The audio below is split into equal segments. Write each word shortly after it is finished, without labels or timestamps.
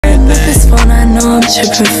I'm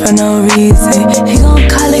tripping for no reason. He gon'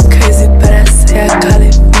 call it crazy, but I say I call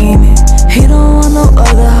it fiending. He don't want no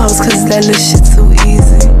other hoes, cause that little shit too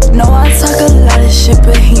easy. No, I talk a lot of shit,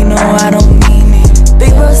 but he know I don't mean it.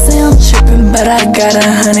 Big bro say I'm tripping, but I got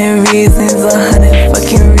 100 reasons, 100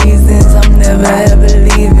 fucking reasons. I'm never ever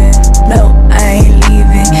leaving. No, I ain't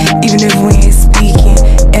leaving, even if we ain't speaking.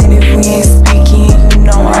 And if we ain't speaking, you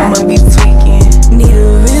know I'ma be tweaking. Need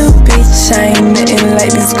a real bitch, I ain't nothing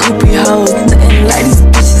like these groupie hoes. Nothing like these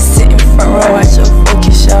bitches sitting front row at your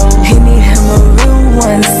fucking show. He need him a real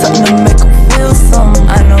one, something to make him feel something.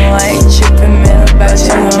 I know I ain't tripping, man, about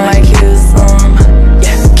you, I might kill some.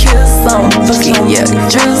 Yeah, kill some, fucking yeah,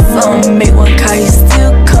 drill some. Make one call, you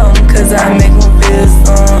still come, cause I make him feel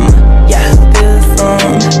some. Yeah, feel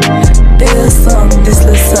some, feel some. This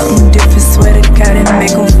little something different, swear to God, it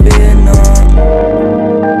make him feel numb.